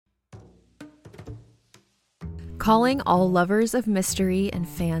Calling all lovers of mystery and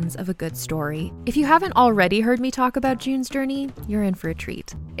fans of a good story. If you haven't already heard me talk about June's Journey, you're in for a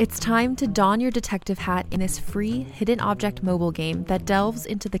treat. It's time to don your detective hat in this free hidden object mobile game that delves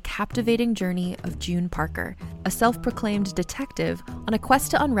into the captivating journey of June Parker, a self-proclaimed detective on a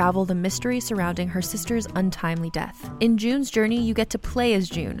quest to unravel the mystery surrounding her sister's untimely death. In June's Journey, you get to play as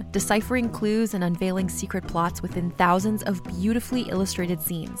June, deciphering clues and unveiling secret plots within thousands of beautifully illustrated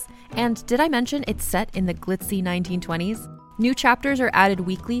scenes. And did I mention it's set in the glitzy 1920s? New chapters are added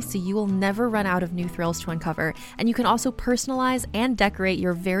weekly, so you will never run out of new thrills to uncover, and you can also personalize and decorate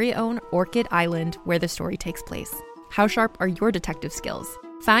your very own Orchid Island where the story takes place. How sharp are your detective skills?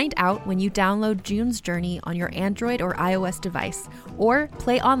 Find out when you download June's Journey on your Android or iOS device, or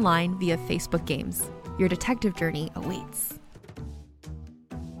play online via Facebook Games. Your detective journey awaits.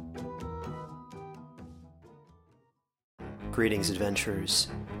 Greetings, adventurers.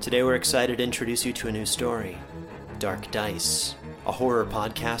 Today we're excited to introduce you to a new story, Dark Dice, a horror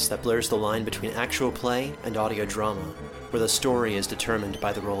podcast that blurs the line between actual play and audio drama, where the story is determined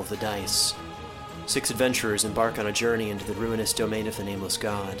by the roll of the dice. 6 adventurers embark on a journey into the ruinous domain of the Nameless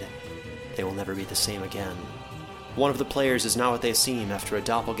God. They will never be the same again. One of the players is not what they seem after a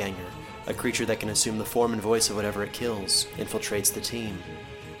doppelganger, a creature that can assume the form and voice of whatever it kills, infiltrates the team.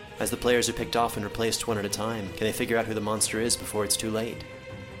 As the players are picked off and replaced one at a time, can they figure out who the monster is before it's too late?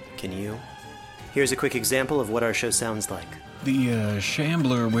 Can you? Here's a quick example of what our show sounds like. The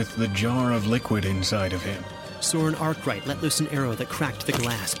shambler with the jar of liquid inside of him. Soren Arkwright let loose an arrow that cracked the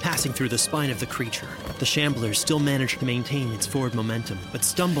glass, passing through the spine of the creature. The shambler still managed to maintain its forward momentum, but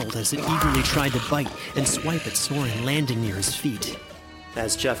stumbled as it eagerly tried to bite and swipe at Soren, landing near his feet.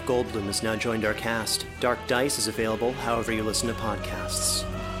 As Jeff Goldblum has now joined our cast, Dark Dice is available however you listen to podcasts.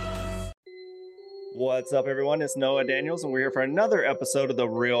 What's up, everyone? It's Noah Daniels, and we're here for another episode of the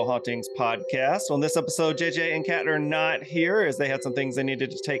Real Hauntings podcast. On this episode, JJ and Kat are not here as they had some things they needed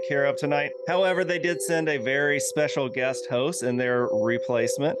to take care of tonight. However, they did send a very special guest host in their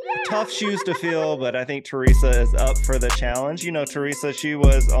replacement. Tough shoes to fill, but I think Teresa is up for the challenge. You know, Teresa, she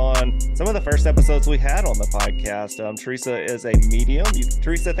was on some of the first episodes we had on the podcast. Teresa is a medium.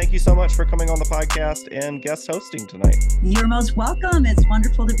 Teresa, thank you so much for coming on the podcast and guest hosting tonight. You're most welcome. It's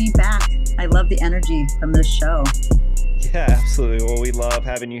wonderful to be back. I love the energy from this show. Yeah, absolutely. Well, we love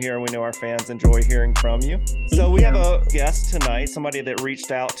having you here, and we know our fans enjoy hearing from you. So we have a guest tonight, somebody that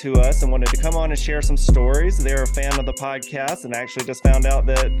reached out to us and wanted to come on and share some stories. They're a fan of the podcast and actually just found out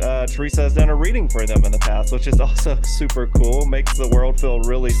that Teresa has done a reading for them in the past, which is also super cool. Makes the world feel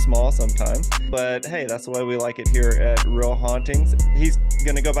really small sometimes. But hey, that's the way we like it here at Real Hauntings. He's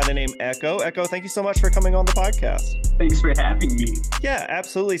going to go by the name Echo. Echo, thank you so much for coming on the podcast. Thanks for having me. Yeah,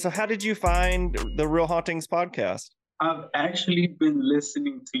 absolutely. So how did you find the Real Hauntings podcast? I've actually been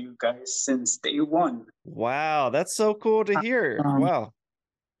listening to you guys since day one. Wow, that's so cool to hear. Wow.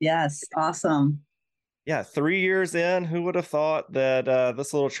 Yes, awesome. Yeah, 3 years in, who would have thought that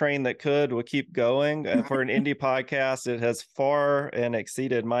this little train that would keep going? For an indie podcast, it has far and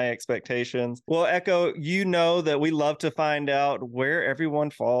exceeded my expectations. Well, Echo, you know that we love to find out where everyone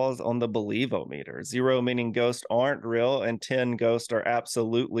falls on the Believometer. 0 meaning ghosts aren't real, and 10 ghosts are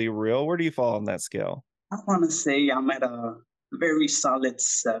absolutely real. Where do you fall on that scale? I want to say I'm at a very solid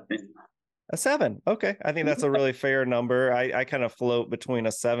 7. A 7. Okay. I think that's a really fair number. I kind of float between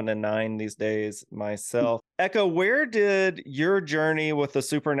a 7 and 9 these days myself. Echo, where did your journey with the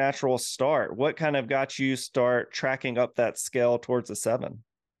supernatural start? What kind of got you start tracking up that scale towards a 7?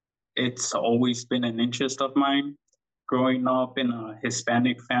 It's always been an interest of mine. Growing up in a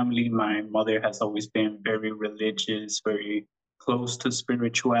Hispanic family, my mother has always been very religious, very close to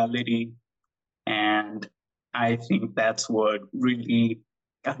spirituality. And I think that's what really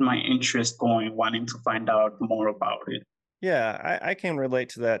got my interest going, wanting to find out more about it. Yeah, I can relate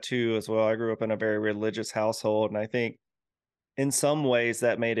to that too as well. I grew up in a very religious household, and I think in some ways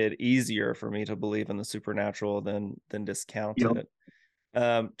that made it easier for me to believe in the supernatural than discount it.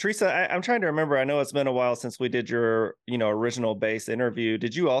 Teresa, I'm trying to remember. I know it's been a while since we did your original base interview.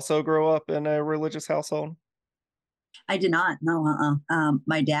 Did you also grow up in a religious household? I did not. No,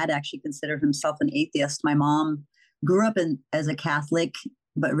 my dad actually considered himself an atheist. My mom grew up as a Catholic,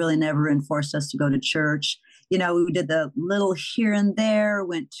 but really never enforced us to go to church. You know, we did the little here and there,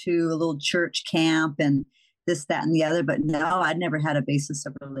 went to a little church camp and this, that, and the other. But no, I'd never had a basis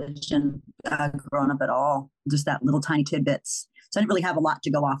of religion growing up at all. Just that little tiny tidbits. So I didn't really have a lot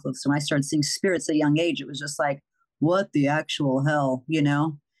to go off of. So when I started seeing spirits at a young age, it was just like, what the actual hell,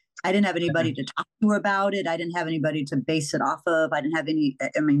 I didn't have anybody to talk to about it. I didn't have anybody to base it off of. I didn't have any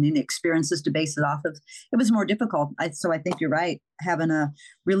experiences to base it off of. It was more difficult. So I think you're right. Having a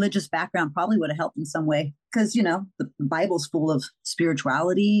religious background probably would have helped in some way. because the Bible's full of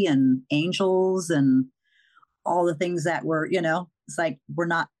spirituality and angels and all the things that it's like we're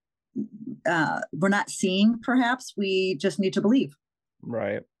not seeing. Perhaps we just need to believe.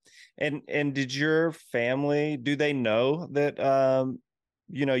 Right. And did your family, do they know that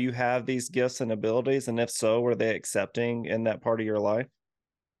you have these gifts and abilities, and if so, were they accepting in that part of your life?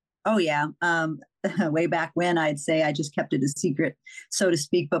 Oh yeah. Way back when, I'd say I just kept it a secret, so to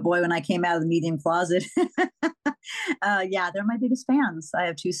speak. But boy, when I came out of the medium closet, yeah, they're my biggest fans. I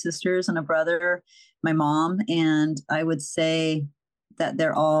have two sisters and a brother, my mom, and I would say that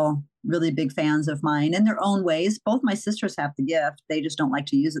they're all really big fans of mine in their own ways. Both my sisters have the gift. They just don't like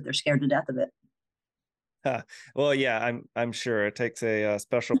to use it. They're scared to death of it. Well, yeah, I'm sure it takes a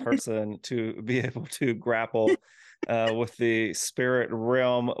special person to be able to grapple with the spirit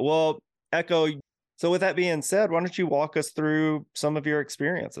realm. Well, Echo, so with that being said, why don't you walk us through some of your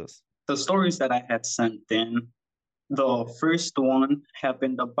experiences? The stories that I had sent in, the first one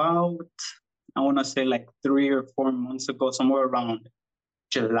happened about, I want to say like 3 or 4 months ago, somewhere around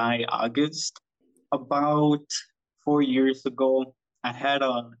July, August. About 4 years ago, I had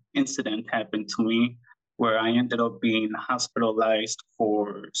an incident happen to me where I ended up being hospitalized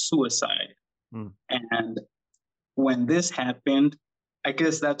for suicide. Mm. And when this happened, I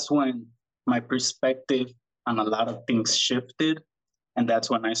guess that's when my perspective on a lot of things shifted. And that's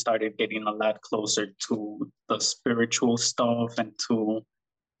when I started getting a lot closer to the spiritual stuff and to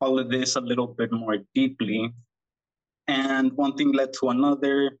all of this a little bit more deeply. And one thing led to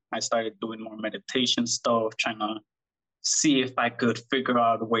another. I started doing more meditation stuff, trying to see if I could figure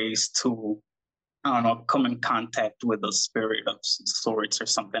out ways to, I don't know, come in contact with a spirit of sorts or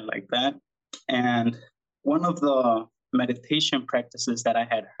something like that. And one of the meditation practices that I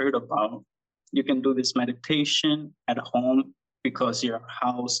had heard about, you can do this meditation at home because your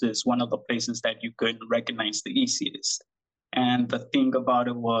house is one of the places that you could recognize the easiest. And the thing about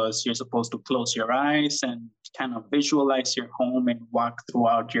it was you're supposed to close your eyes and kind of visualize your home and walk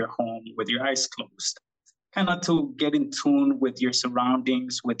throughout your home with your eyes closed, kind of to get in tune with your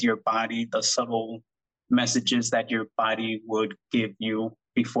surroundings, with your body, the subtle messages that your body would give you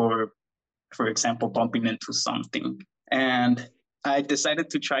before, for example, bumping into something. And I decided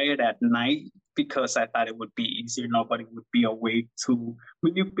to try it at night because I thought it would be easier. Nobody would be awake to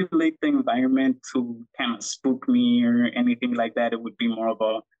manipulate the environment to kind of spook me or anything like that. It would be more of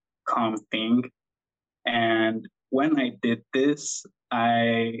a calm thing. And when I did this,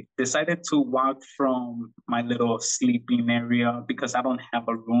 I decided to walk from my little sleeping area because I don't have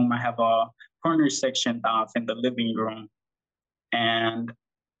a room. I have a corner sectioned off in the living room. And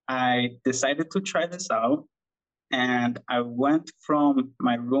I decided to try this out. And I went from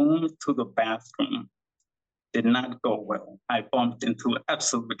my room to the bathroom. Did not go well. I bumped into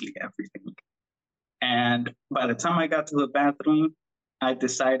absolutely everything. And by the time I got to the bathroom, I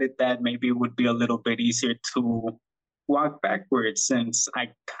decided that maybe it would be a little bit easier to walk backwards since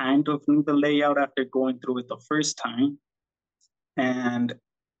I kind of knew the layout after going through it the first time. And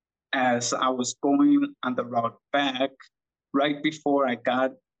as I was going on the route back, right before I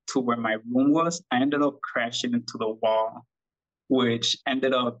got to where my room was, I ended up crashing into the wall, which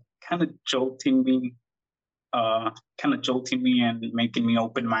ended up kind of jolting me, and making me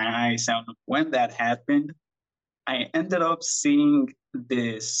open my eyes. And when that happened, I ended up seeing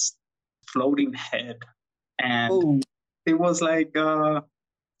this floating head, and Oh, it was like,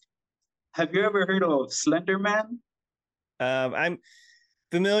 have you ever heard of Slender Man? I'm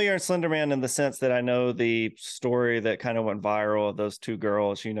familiar in Slender Man in the sense that I know the story that kind of went viral of those two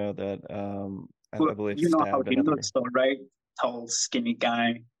girls, that I Well, believe you know how stabbed he another. looks, though, right? Tall, skinny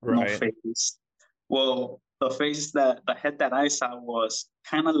guy, no Right. face. Well, the head that I saw was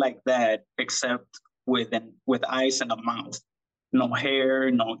kind of like that, except with eyes and a mouth. No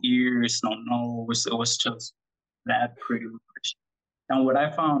hair, no ears, no nose. It was just that pretty much. And what I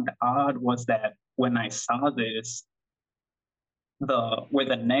found odd was that when I saw this, the where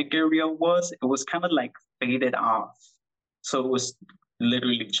the neck area was, it was kind of like faded off. So it was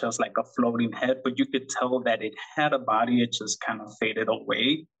literally just like a floating head, but you could tell that it had a body, it just kind of faded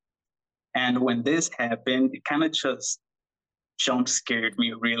away. And when this happened, it kind of just jump scared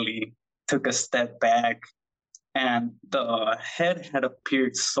me really, took a step back. And the head had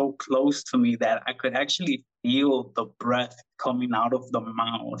appeared so close to me that I could actually feel the breath coming out of the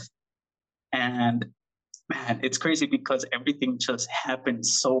mouth. And man, it's crazy because everything just happened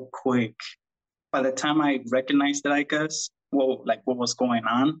so quick. By the time I recognized it, I guess, well, like what was going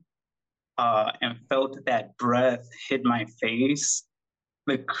on, and felt that breath hit my face,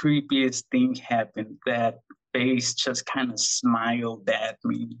 the creepiest thing happened. That face just kind of smiled at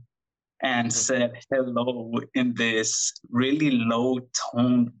me. and said hello in this really low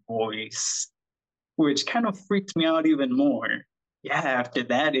toned voice, which kind of freaked me out even more. Yeah, after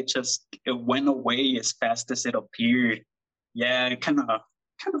that, it went away as fast as it appeared. Yeah, kind of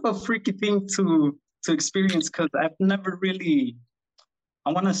a freaky thing to experience, because I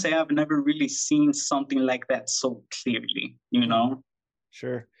want to say I've never really seen something like that so clearly, you know?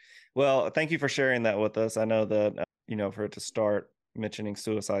 Sure. Well, thank you for sharing that with us. I know that, for it to start mentioning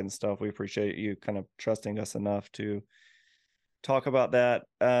suicide and stuff, we appreciate you kind of trusting us enough to talk about that.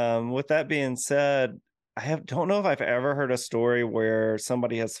 With that being said, don't know if I've ever heard a story where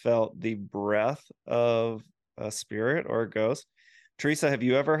somebody has felt the breath of a spirit or a ghost. Teresa, have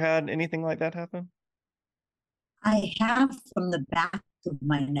you ever had anything like that happen? I have from the back of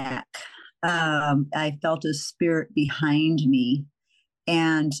my neck. I felt a spirit behind me,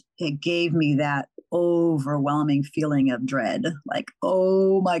 and it gave me that overwhelming feeling of dread. Like,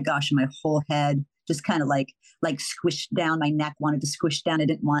 oh my gosh, my whole head just kind of like squished down. My neck wanted to squish down. I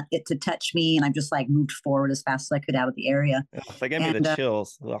didn't want it to touch me, and I just like moved forward as fast as I could out of the area. Ugh, they gave me And the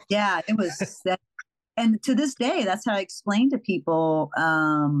chills. Ugh. yeah, it was that. And to this day, that's how I explain to people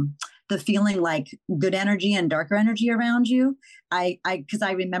the feeling like good energy and darker energy around you. Because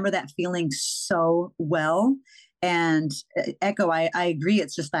I remember that feeling so well. And Echo, I agree.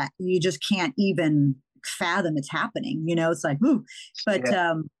 It's just that you just can't even fathom it's happening. It's like, ooh. But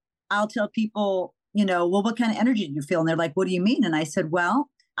Yeah. I'll tell people, well, what kind of energy do you feel? And they're like, what do you mean? And I said, well,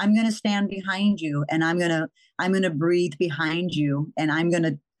 I'm going to stand behind you, and I'm going to breathe behind you, and I'm going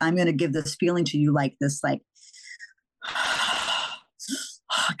to give this feeling to you, like this, like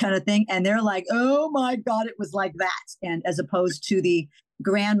kind of thing. And they're like, oh my God, it was like that. And as opposed to the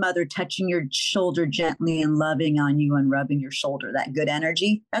grandmother touching your shoulder gently and loving on you and rubbing your shoulder, that good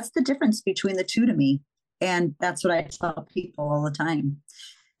energy, that's the difference between the two to me. And that's what I tell people all the time.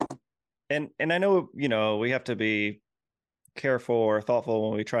 And I know, we have to be careful or thoughtful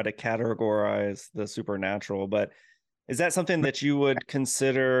when we try to categorize the supernatural, but is that something that you would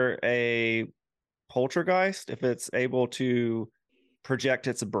consider a poltergeist if it's able to project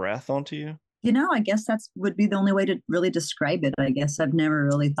its breath onto you? I guess that's would be the only way to really describe it. I guess I've never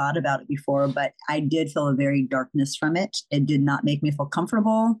really thought about it before, but I did feel a very darkness from it. It did not make me feel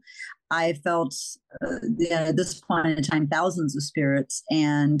comfortable. I felt, at this point in time, thousands of spirits.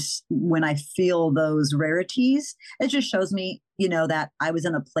 And when I feel those rarities, it just shows me, that I was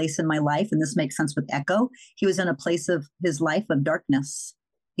in a place in my life, and this makes sense with Echo. He was in a place of his life of darkness.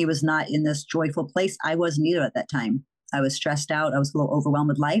 He was not in this joyful place. I wasn't either at that time. I was stressed out. I was a little overwhelmed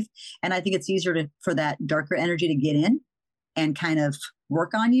with life. And I think it's easier for that darker energy to get in and kind of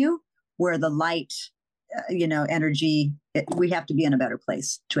work on you, where the light, energy, we have to be in a better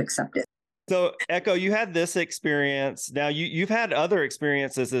place to accept it. So, Echo, you had this experience. Now, you've had other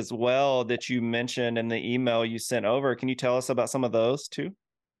experiences as well that you mentioned in the email you sent over. Can you tell us about some of those too?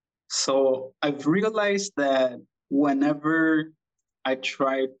 So I've realized that whenever I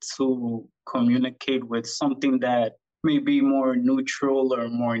try to communicate with something that may be more neutral or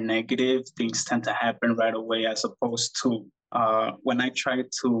more negative, things tend to happen right away, as opposed to when I try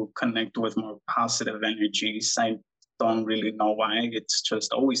to connect with more positive energies. I don't really know why. It's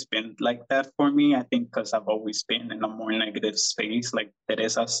just always been like that for me. I think because I've always been in a more negative space, like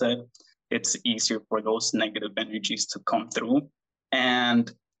Teresa said, it's easier for those negative energies to come through.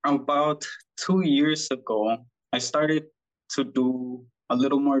 And about 2 years ago, I started to do a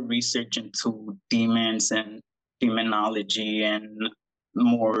little more research into demons and demonology and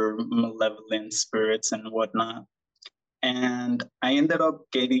more malevolent spirits and whatnot. And I ended up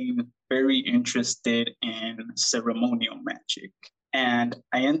getting very interested in ceremonial magic. And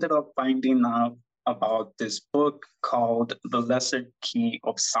I ended up finding out about this book called The Lesser Key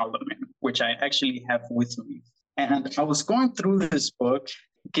of Solomon, which I actually have with me. And I was going through this book,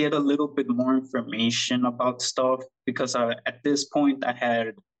 get a little bit more information about stuff, because at this point I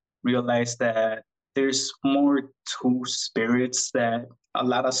had realized that there's more to spirits, that a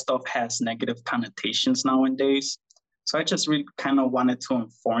lot of stuff has negative connotations nowadays. So I just really kind of wanted to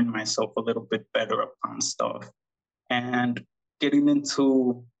inform myself a little bit better upon stuff. And getting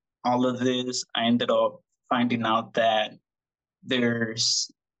into all of this, I ended up finding out that there's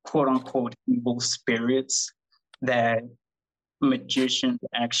quote unquote evil spirits that magicians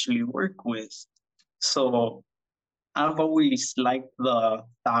actually work with. So I've always liked the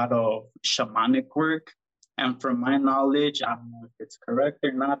thought of shamanic work. And from my knowledge, I don't know if it's correct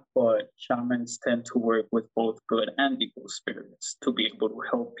or not, but shamans tend to work with both good and evil spirits to be able to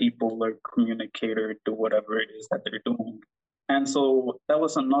help people or communicate or do whatever it is that they're doing. And so that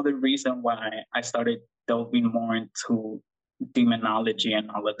was another reason why I started delving more into demonology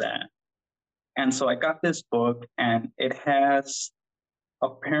and all of that. And so I got this book, and it has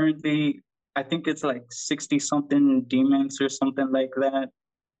apparently, I think it's like 60 something demons or something like that,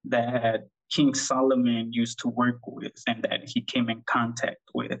 that King Solomon used to work with and that he came in contact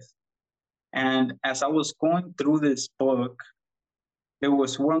with. And as I was going through this book, there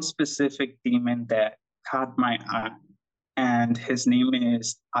was one specific demon that caught my eye, and his name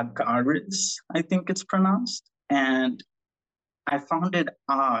is Agaris, I think it's pronounced. And I found it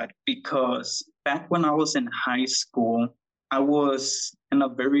odd because back when I was in high school, I was in a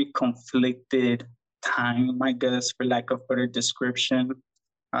very conflicted time, I guess, for lack of better description.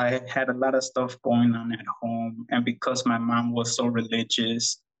 I had a lot of stuff going on at home. And because my mom was so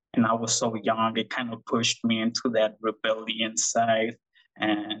religious and I was so young, it kind of pushed me into that rebellion side.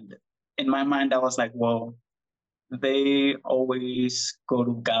 And in my mind, I was like, well, they always go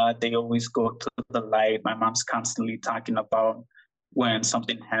to God, they always go to the light. My mom's constantly talking about when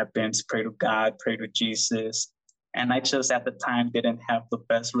something happens, pray to God, pray to Jesus. And I just at the time didn't have the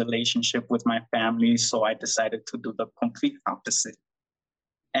best relationship with my family. So I decided to do the complete opposite.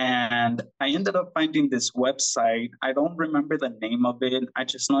 And I ended up finding this website. I don't remember the name of it. I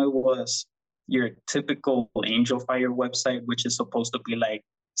just know it was your typical Angel Fire website, which is supposed to be like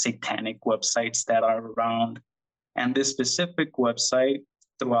satanic websites that are around. And this specific website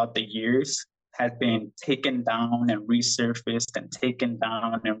throughout the years had been taken down and resurfaced and taken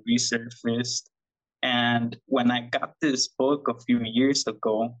down and resurfaced. And when I got this book a few years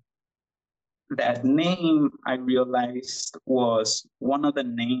ago, that name I realized was one of the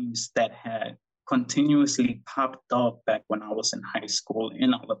names that had continuously popped up back when I was in high school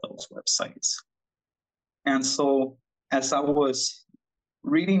in all of those websites. And so as I was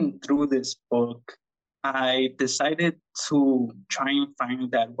reading through this book, I decided to try and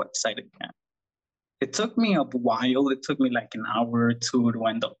find that website again. It took me a while. It took me like an hour or two to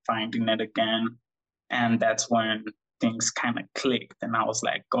end up finding it again. And that's when things kind of clicked. And I was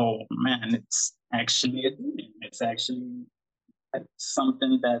like, oh man, it's actually a demon. It's actually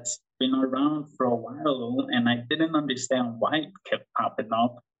something that's been around for a while. And I didn't understand why it kept popping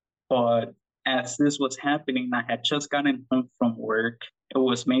up. But as this was happening, I had just gotten home from work. It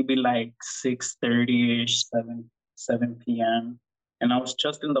was maybe like 6:30ish, 7 p.m. And I was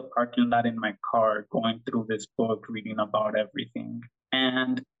just in the parking lot in my car going through this book, reading about everything.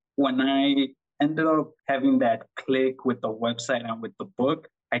 And when I ended up having that click with the website and with the book,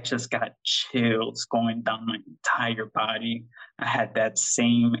 I just got chills going down my entire body. I had that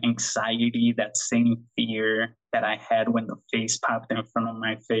same anxiety, that same fear that I had when the face popped in front of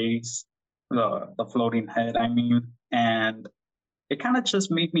my face, the floating head, I mean. And it kind of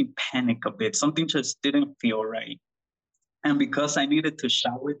just made me panic a bit. Something just didn't feel right. And because I needed to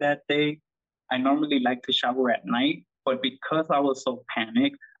shower that day, I normally like to shower at night, but because I was so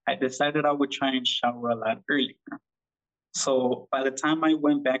panicked, I decided I would try and shower a lot earlier. So by the time I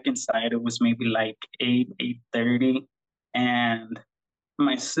went back inside, it was maybe like 8:30, and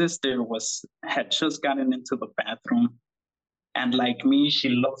my sister had just gotten into the bathroom. And like me, she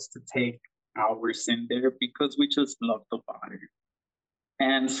loves to take hours in there because we just love the water.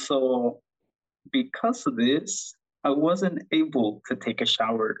 And so because of this, I wasn't able to take a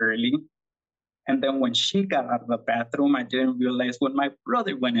shower early. And then when she got out of the bathroom, I didn't realize when my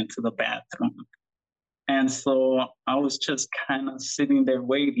brother went into the bathroom. And so I was just kind of sitting there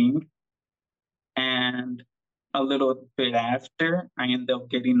waiting. And a little bit after, I ended up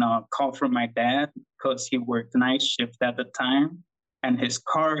getting a call from my dad because he worked night shift at the time. And his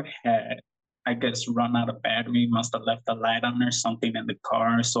car had, I guess, run out of battery, must have left a light on or something in the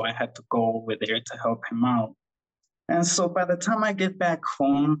car. So I had to go over there to help him out. And so by the time I get back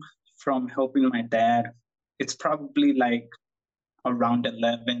home from helping my dad, it's probably like around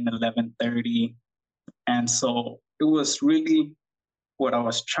 11:30. And so it was really what I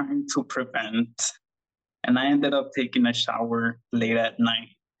was trying to prevent. And I ended up taking a shower late at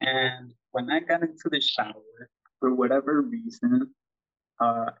night. And when I got into the shower, for whatever reason,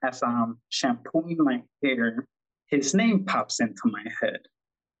 as I'm shampooing my hair, his name pops into my head.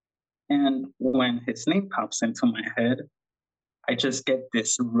 And when his name pops into my head, I just get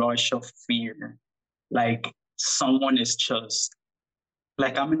this rush of fear. Like someone is just,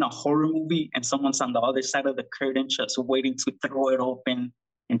 like I'm in a horror movie and someone's on the other side of the curtain just waiting to throw it open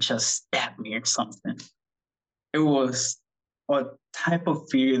and just stab me or something. It was a type of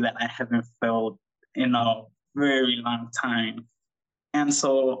fear that I haven't felt in a very long time. And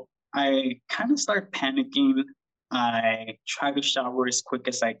so I kind of start panicking. I try to shower as quick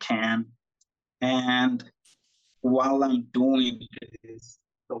as I can. And while I'm doing this,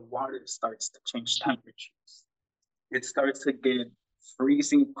 the water starts to change temperatures. It starts to get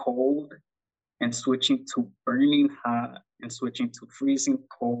freezing cold. and switching to burning hot and switching to freezing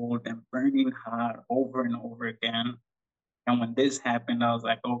cold and burning hot over and over again. And when this happened, I was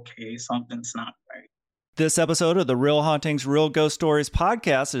like, okay, something's not right. This episode of the Real Hauntings, Real Ghost Stories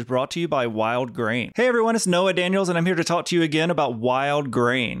podcast is brought to you by Wild Grain. Hey everyone, it's Noah Daniels, and I'm here to talk to you again about Wild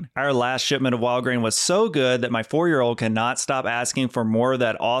Grain. Our last shipment of Wild Grain was so good that my 4-year-old cannot stop asking for more of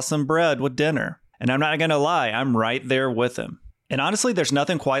that awesome bread with dinner. And I'm not going to lie, I'm right there with him. And honestly, there's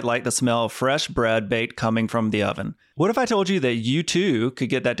nothing quite like the smell of fresh bread baked coming from the oven. What if I told you that you too could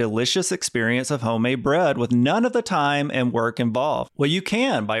get that delicious experience of homemade bread with none of the time and work involved? Well, you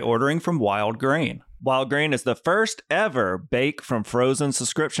can by ordering from Wild Grain. Wild Grain is the first ever bake from frozen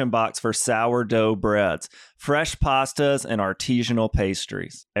subscription box for sourdough breads, fresh pastas, and artisanal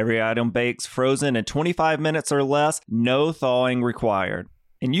pastries. Every item bakes frozen in 25 minutes or less, no thawing required.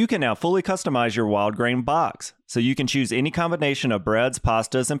 And you can now fully customize your Wild Grain box, so you can choose any combination of breads,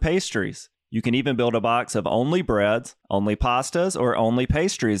 pastas, and pastries. You can even build a box of only breads, only pastas, or only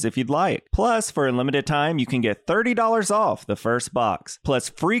pastries if you'd like. Plus, for a limited time, you can get $30 off the first box, plus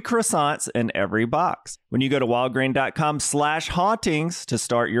free croissants in every box when you go to wildgrain.com/hauntings to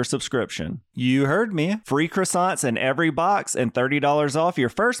start your subscription. You heard me. Free croissants in every box and $30 off your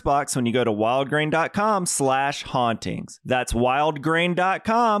first box when you go to wildgrain.com/hauntings. That's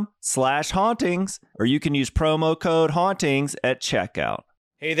wildgrain.com/hauntings, or you can use promo code hauntings at checkout.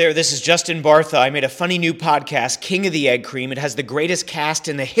 Hey there, this is Justin Bartha. I made a funny new podcast, King of the Egg Cream. It has the greatest cast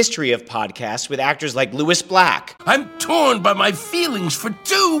in the history of podcasts with actors like Louis Black. I'm torn by my feelings for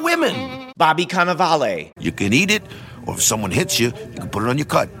two women. Bobby Cannavale. You can eat it, or if someone hits you, you can put it on your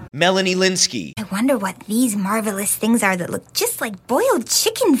cut. Melanie Linsky. I wonder what these marvelous things are that look just like boiled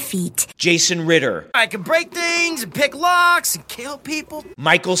chicken feet. Jason Ritter. I can break things and pick locks and kill people.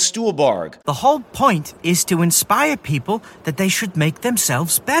 Michael Stuhlbarg. The whole point is to inspire people that they should make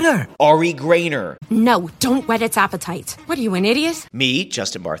themselves better. Ari Grainer. No, don't whet its appetite. What are you, an idiot? Me,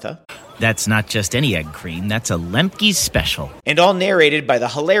 Justin Bartha. That's not just any egg cream, that's a Lemke's special. And all narrated by the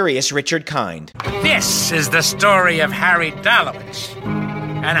hilarious Richard Kind. This is the story of Harry Dalowitz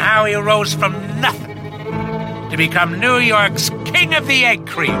and how he rose from nothing to become New York's King of the Egg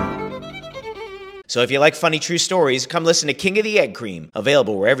Cream. So if you like funny true stories, come listen to King of the Egg Cream,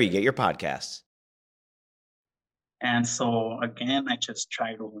 available wherever you get your podcasts. And so again, I just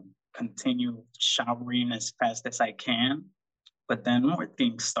try to continue showering as fast as I can. But then more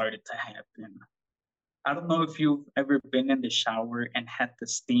things started to happen. I don't know if you've ever been in the shower and had the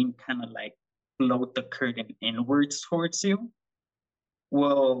steam kind of like float the curtain inwards towards you.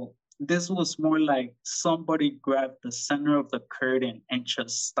 Well, this was more like somebody grabbed the center of the curtain and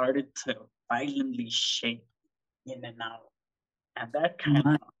just started to violently shake in and out. And that kind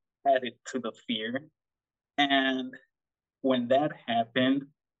of added to the fear. And when that happened,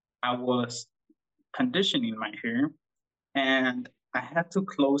 I was conditioning my hair. And I had to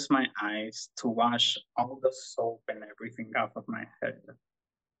close my eyes to wash all the soap and everything off of my head.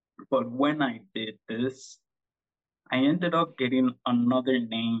 But when I did this, I ended up getting another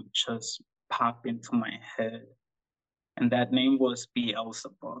name just pop into my head. And that name was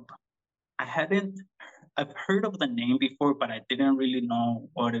Beelzebub. I've heard of the name before, but I didn't really know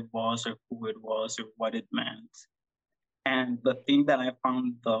what it was or who it was or what it meant. And the thing that I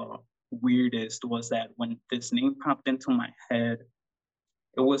found the weirdest was that when this name popped into my head,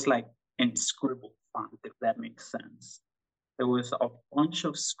 it was like in scribble font, if that makes sense. There was a bunch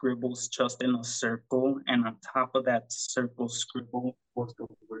of scribbles just in a circle, and on top of that circle scribble was the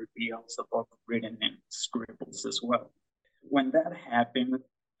word Beelzebub written in scribbles as well. When that happened,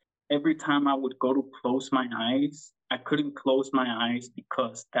 every time I would go to close my eyes, I couldn't close my eyes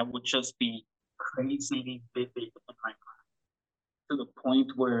because that would just be crazily vivid in my mind. To the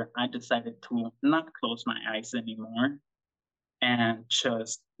point where I decided to not close my eyes anymore and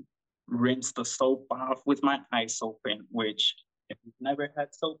just rinse the soap off with my eyes open, which if you've never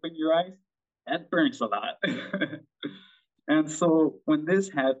had soap in your eyes, that burns a lot. And so when this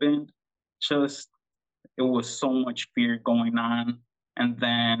happened, it was so much fear going on. And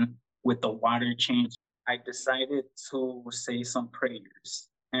then with the water change, I decided to say some prayers.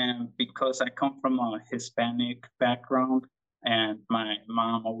 And because I come from a Hispanic background, and my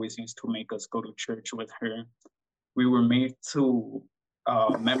mom always used to make us go to church with her, we were made to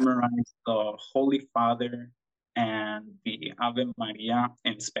memorize the Holy Father and the Ave Maria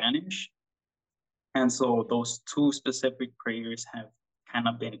in Spanish. And so those two specific prayers have kind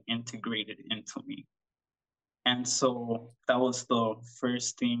of been integrated into me. And so that was the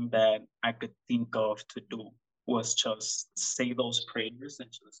first thing that I could think of to do, was just say those prayers and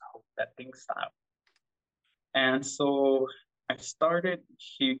just hope that things stop. And so I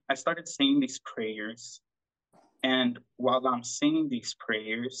started saying these prayers, and while I'm saying these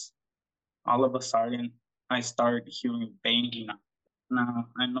prayers, all of a sudden I started hearing banging. Now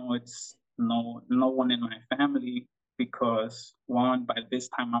I know it's no one in my family because one, by this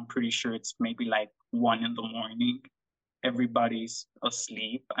time I'm pretty sure it's maybe like 1 in the morning. Everybody's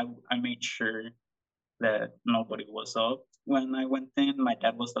asleep. I made sure that nobody was up when I went in. My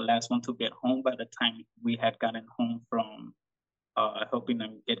dad was the last one to get home by the time we had gotten home from helping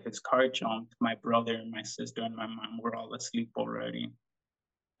him get his car junked. My brother, my sister, and my mom were all asleep already.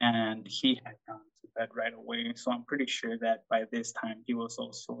 And he had gone to bed right away. So I'm pretty sure that by this time he was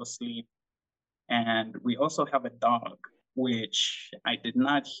also asleep. And we also have a dog, which I did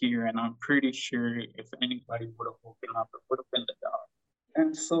not hear. And I'm pretty sure if anybody would have woken up, it would have been the dog.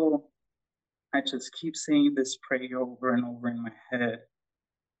 And so I just keep saying this prayer over and over in my head.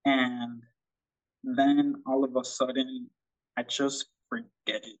 And then all of a sudden, I just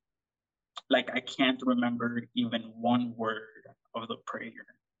forget it. Like I can't remember even one word of the prayer.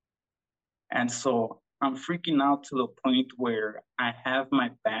 And so I'm freaking out to the point where I have my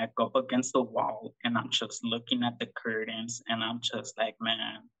back up against the wall and I'm just looking at the curtains and I'm just like,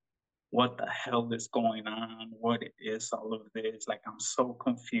 man, what the hell is going on? What is all of this? Like, I'm so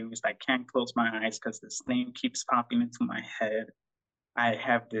confused. I can't close my eyes because this thing keeps popping into my head. I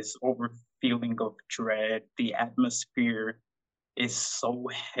have this over feeling of dread. The atmosphere is so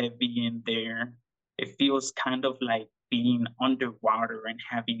heavy in there. It feels kind of like being underwater and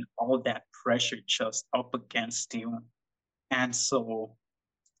having all that pressure just up against you. And so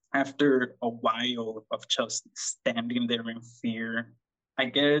after a while of just standing there in fear, I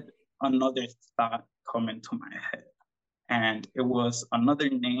get another thought come into my head. And it was another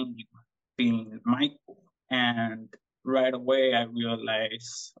name being Michael. And right away I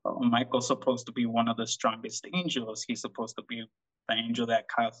realized Michael's supposed to be one of the strongest angels. He's supposed to be the angel that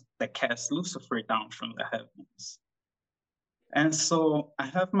cast Lucifer down from the heavens. And so I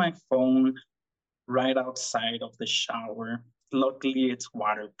have my phone right outside of the shower. Luckily, it's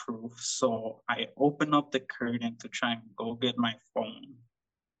waterproof. So I open up the curtain to try and go get my phone.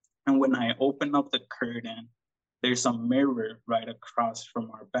 And when I open up the curtain, there's a mirror right across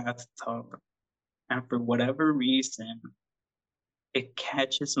from our bathtub. And for whatever reason, it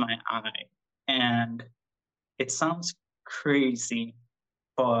catches my eye. And it sounds crazy,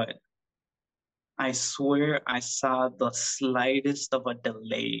 but I swear I saw the slightest of a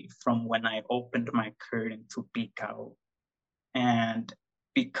delay from when I opened my curtain to peek out. And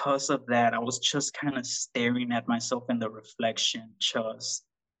because of that, I was just kind of staring at myself in the reflection, just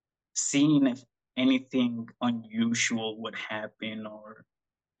seeing if anything unusual would happen or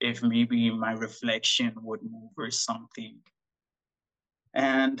if maybe my reflection would move or something.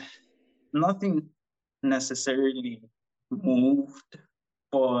 And nothing necessarily moved,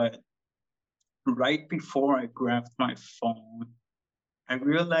 but right before I grabbed my phone, I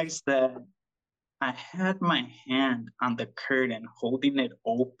realized that I had my hand on the curtain holding it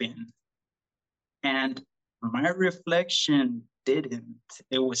open, and my reflection didn't.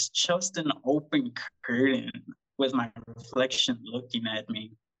 It was just an open curtain with my reflection looking at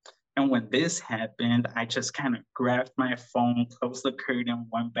me. And when this happened, I just kind of grabbed my phone, closed the curtain,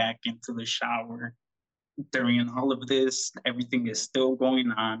 went back into the shower. During all of this, everything is still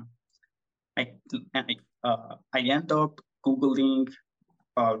going on. I end up Googling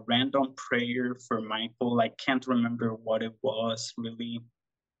a random prayer for Michael. I can't remember what it was really,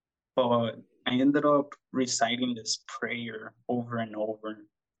 but I ended up reciting this prayer over and over.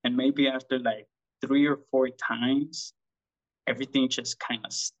 And maybe after like 3 or 4 times, everything just kind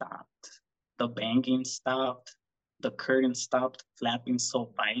of stopped. The banging stopped, the curtain stopped flapping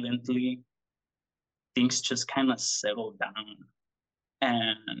so violently. Things just kind of settled down.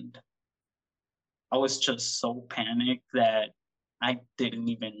 And I was just so panicked that I didn't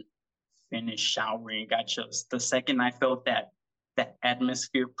even finish showering. The second I felt that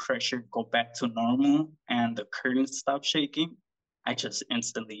atmosphere pressure go back to normal and the curtains stopped shaking, I just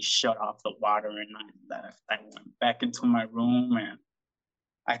instantly shut off the water and I left. I went back into my room and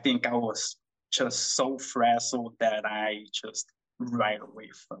I think I was just so frazzled that I just right away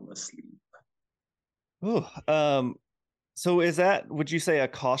fell asleep. Ooh, so is that, would you say, a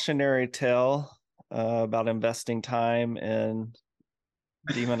cautionary tale about investing time in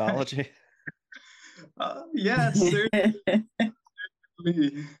demonology? Yes, certainly.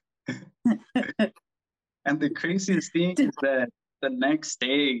 And the craziest thing is that the next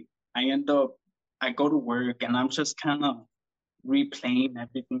day I go to work and I'm just kind of replaying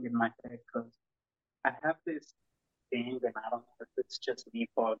everything in my head because I have this thing, and I don't know if it's just me,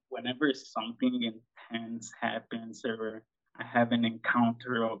 but whenever something intense happens or I have an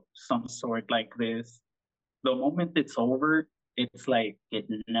encounter of some sort like this, the moment it's over, it's like it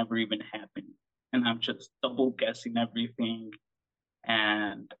never even happened. And I'm just double guessing everything.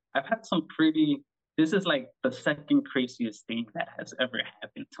 And I've had some this is like the second craziest thing that has ever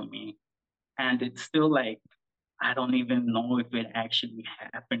happened to me. And it's still like, I don't even know if it actually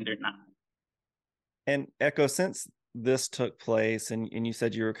happened or not. And Echo, since this took place and you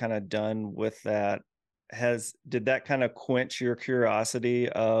said you were kind of done with that, did that kind of quench your curiosity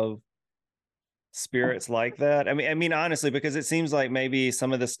of spirits like that? I mean honestly, because it seems like maybe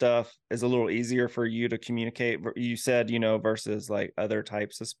some of the stuff is a little easier for you to communicate, you said, versus like other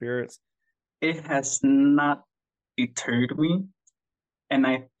types of spirits. It has not deterred me, and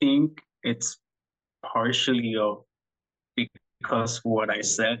I think it's partially because what I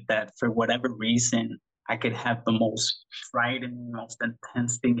said, that for whatever reason I could have the most frightening, most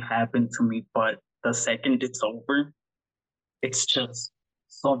intense thing happen to me, but the second it's over, it's just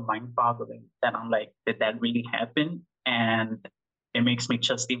so mind-boggling that I'm like, did that really happen? And it makes me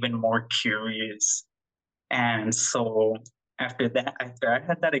just even more curious. And so after I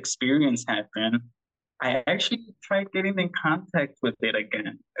had that experience happen, I actually tried getting in contact with it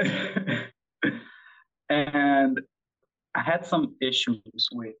again. And I had some issues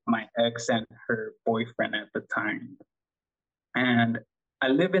with my ex and her boyfriend at the time. And I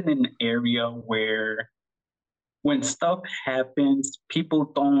live in an area where when stuff happens,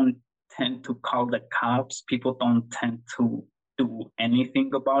 people don't tend to call the cops. People don't tend to do anything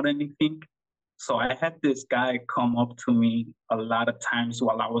about anything. So I had this guy come up to me a lot of times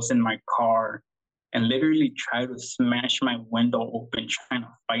while I was in my car and literally try to smash my window open trying to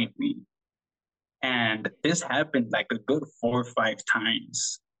fight me. And this happened like a good 4 or 5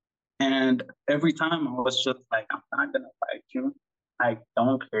 times. And every time I was just like, I'm not gonna fight you. I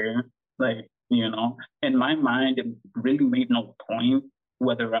don't care. Like, in my mind, it really made no point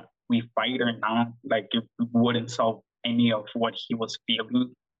whether we fight or not. Like, it wouldn't solve any of what he was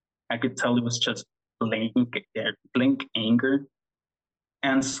feeling. I could tell it was just blank anger.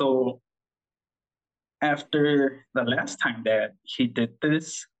 And so after the last time that he did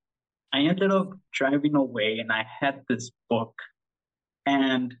this, I ended up driving away and I had this book.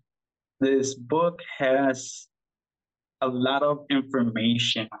 And this book has a lot of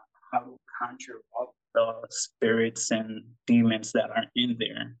information on how to conjure up the spirits and demons that are in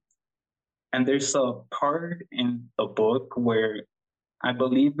there. And there's a part in the book where I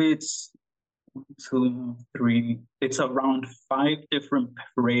believe it's 2, 3, it's around 5 different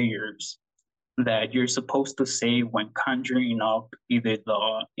prayers that you're supposed to say when conjuring up either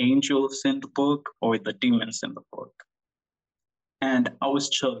the angels in the book or the demons in the book. And I was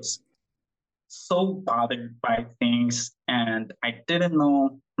just so bothered by things, and I didn't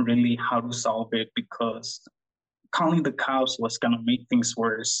know really how to solve it because calling the cops was gonna make things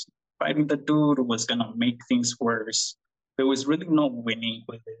worse. Fighting the dude was gonna make things worse. There was really no winning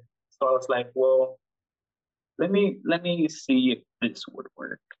with it. So I was like, well, let me see if this would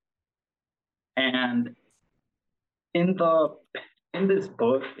work. And in the in this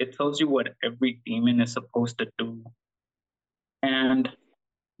book, it tells you what every demon is supposed to do. And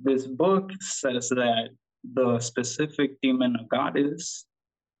this book says that the specific demon of goddess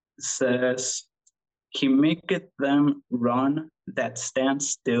says, he maketh them run that stand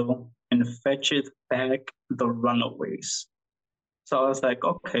still and fetcheth back the runaways. So I was like,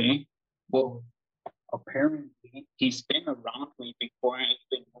 okay, well, apparently he's been around me before I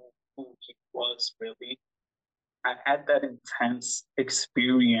even knew who he was really. I had that intense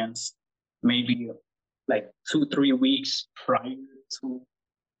experience maybe like 2, 3 weeks prior to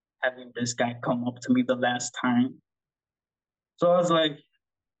having this guy come up to me the last time. So I was like,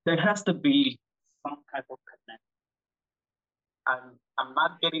 there has to be some type of connection. I'm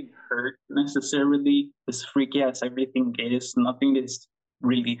not getting hurt necessarily. As freaky as everything is, nothing is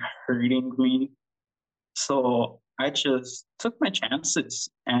really hurting me. So I just took my chances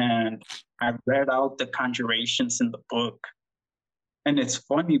and I read out the conjurations in the book. And it's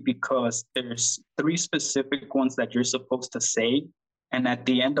funny because there's 3 specific ones that you're supposed to say. And at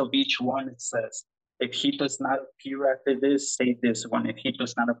the end of each one, it says, if he does not appear after this, say this one. If he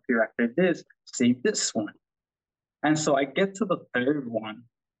does not appear after this, say this one. And so I get to the 3rd one.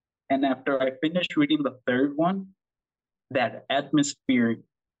 And after I finish reading the 3rd one, that atmospheric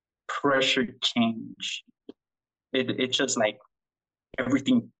pressure change. It just like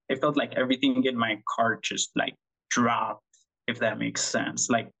everything, it felt like everything in my car just like dropped, if that makes sense.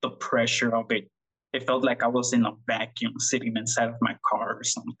 Like the pressure of it, it felt like I was in a vacuum sitting inside of my car or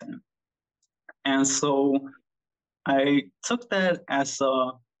something. And so I took that as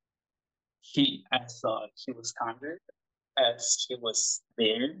he was conjured. as he was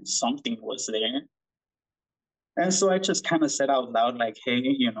there, something was there. And so I just kind of said out loud, like, hey,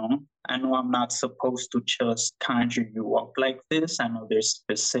 I know I'm not supposed to just conjure you up like this. I know there's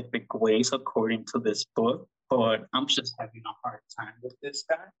specific ways according to this book, but I'm just having a hard time with this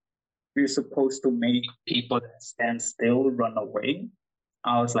guy. You're supposed to make people that stand still run away.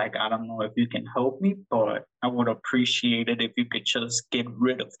 I was like, I don't know if you can help me, but I would appreciate it if you could just get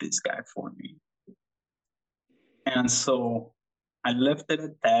rid of this guy for me. And so I left it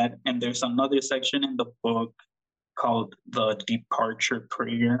at that. And there's another section in the book called the Departure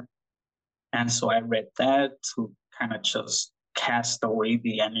Prayer. And so I read that to kind of just cast away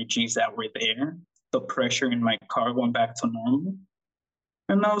the energies that were there. The pressure in my car went back to normal.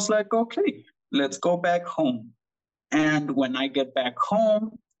 And I was like, okay, let's go back home. And when I get back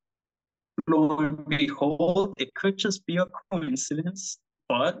home, lo and behold, it could just be a coincidence,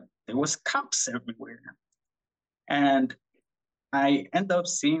 but there was cops everywhere. And I end up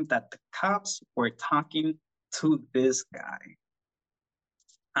seeing that the cops were talking to this guy.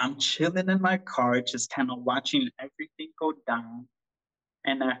 I'm chilling in my car, just kind of watching everything go down.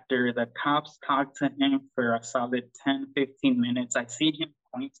 And after the cops talked to him for a solid 10, 15 minutes, I see him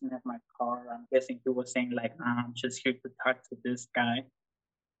pointing at my car. I'm guessing he was saying, like, I'm just here to talk to this guy.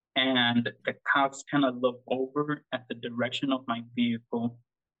 And the cops kind of look over at the direction of my vehicle.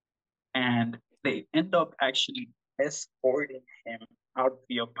 And they end up actually escorting him out of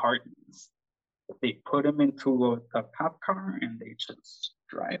the apartments. They put him into a cop car and they just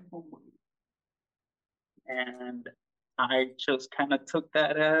drive away. And I just kind of took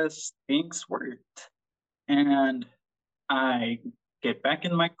that as things worked. And I get back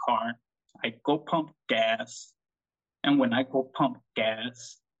in my car, I go pump gas. And when I go pump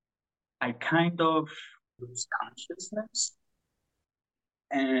gas, I kind of lose consciousness.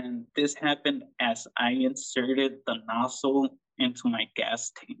 And this happened as I inserted the nozzle into my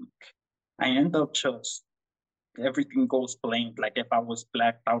gas tank. I end up just, everything goes blank, like if I was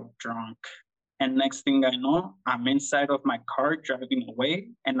blacked out drunk. And next thing I know, I'm inside of my car driving away,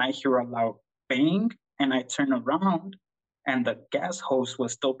 and I hear a loud bang, and I turn around, and the gas hose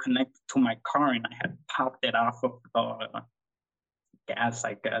was still connected to my car, and I had popped it off of the gas,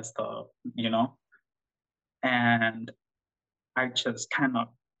 I guess, and I just kind of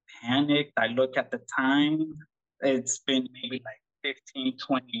panicked. I look at the time. It's been maybe like 15,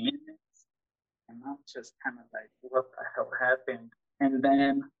 20 minutes. And I'm just kind of like, what the hell happened? And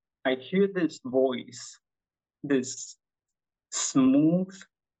then I hear this voice, this smooth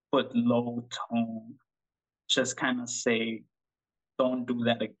but low tone, just kind of say, don't do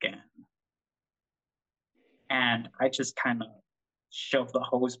that again. And I just kind of shoved the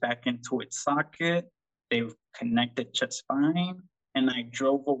hose back into its socket. They've connected just fine. And I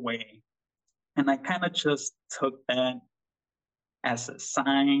drove away. And I kind of just took that as a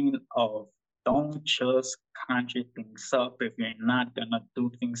sign of don't just conjure things up if you're not going to do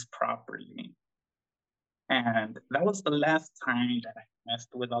things properly. And that was the last time that I messed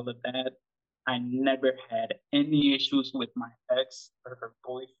with all of that. I never had any issues with my ex or her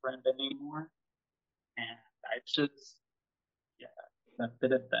boyfriend anymore. And I just, left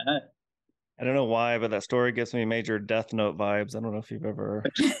it at that. I don't know why, but that story gives me major Death Note vibes. I don't know if you've ever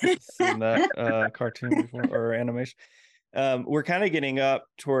seen that cartoon before or animation. We're kind of getting up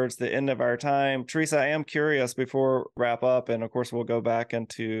towards the end of our time. Teresa, I am curious before we wrap up, and of course we'll go back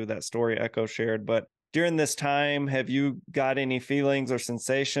into that story Echo shared, but during this time, have you got any feelings or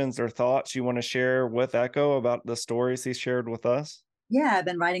sensations or thoughts you want to share with Echo about the stories he shared with us? Yeah, I've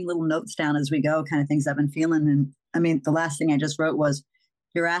been writing little notes down as we go, kind of things I've been feeling. And I mean, the last thing I just wrote was,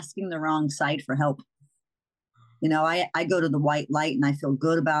 you're asking the wrong side for help. I go to the white light and I feel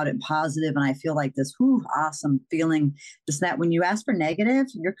good about it, positive, and I feel like this awesome feeling. Just that when you ask for negative,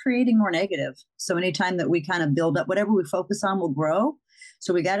 you're creating more negative. So anytime that we kind of build up, whatever we focus on will grow.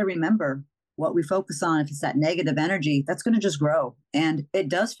 So we got to remember what we focus on. If it's that negative energy, that's going to just grow. And it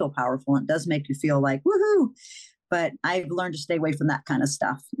does feel powerful. It does make you feel like, woohoo. But I've learned to stay away from that kind of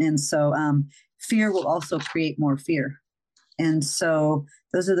stuff. And so fear will also create more fear. And so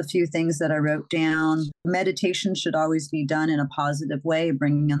those are the few things that I wrote down. Meditation should always be done in a positive way,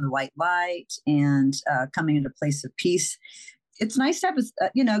 bringing in the white light and coming into a place of peace. It's nice to have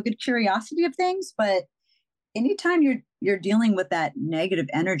a good curiosity of things, but anytime you're dealing with that negative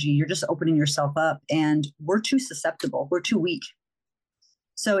energy, you're just opening yourself up, and we're too susceptible. We're too weak.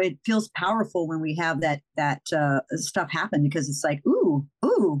 So it feels powerful when we have that stuff happen, because it's like, ooh,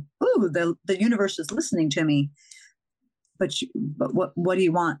 the universe is listening to me. But what do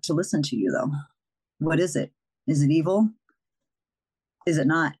you want to listen to you, though? What is it? Is it evil? Is it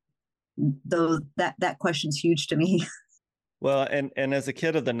not? Though that question's huge to me. Well, and as a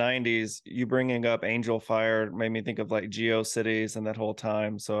kid of the 90s, you bringing up Angel Fire made me think of like GeoCities and that whole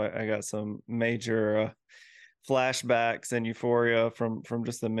time. So I got some major flashbacks and euphoria from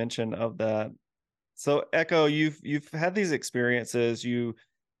just the mention of that. So Echo, you've had these experiences. You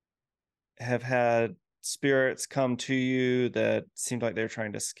have had spirits come to you that seemed like they're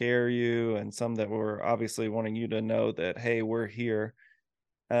trying to scare you, and some that were obviously wanting you to know that, hey, we're here.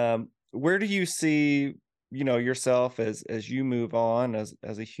 Where do you see, yourself as you move on as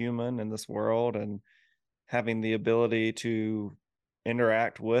a human in this world and having the ability to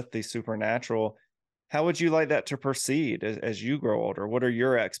interact with the supernatural? How would you like that to proceed as you grow older? What are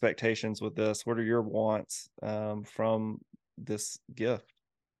your expectations with this? What are your wants from this gift?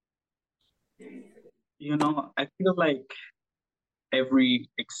 I feel like every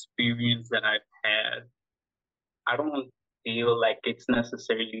experience that I've had, I don't feel like it's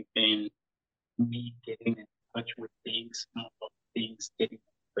necessarily been me getting in touch with things, more of things getting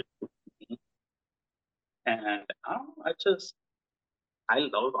in touch with me. And I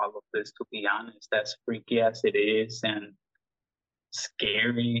love all of this, to be honest, as freaky as it is and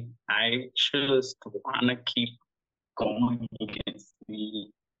scary. I just want to keep going and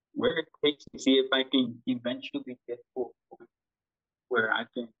see where it takes me, see if I can eventually get to a point where I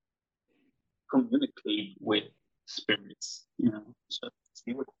can communicate with spirits, so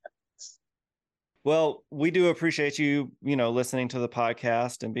see what happens. Well, we do appreciate you, listening to the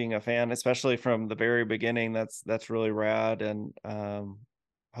podcast and being a fan, especially from the very beginning. That's really rad, and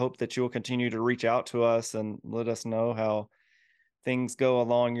hope that you will continue to reach out to us and let us know how things go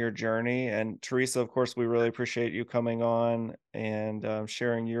along your journey. And Teresa, of course, we really appreciate you coming on and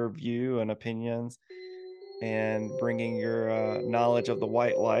sharing your view and opinions and bringing your knowledge of the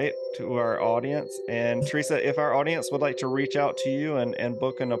white light to our audience. And Teresa, if our audience would like to reach out to you and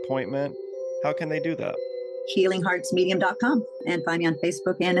book an appointment, how can they do that? HealingHeartsMedium.com, and find me on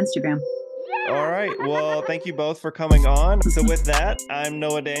Facebook and Instagram. All right. Well, thank you both for coming on. So with that, I'm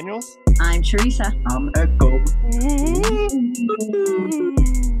Noah Daniels. I'm Teresa. I'm Echo.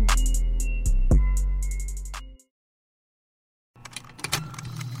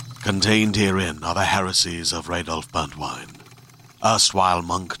 Contained herein are the heresies of Radolf Burntwine, erstwhile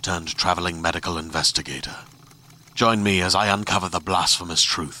monk turned traveling medical investigator. Join me as I uncover the blasphemous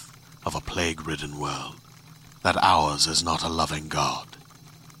truth of a plague-ridden world, that ours is not a loving God,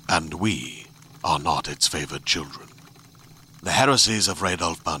 and we are not its favored children. The Heresies of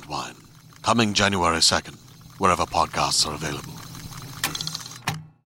Radolf Burntwine, coming January 2nd, wherever podcasts are available.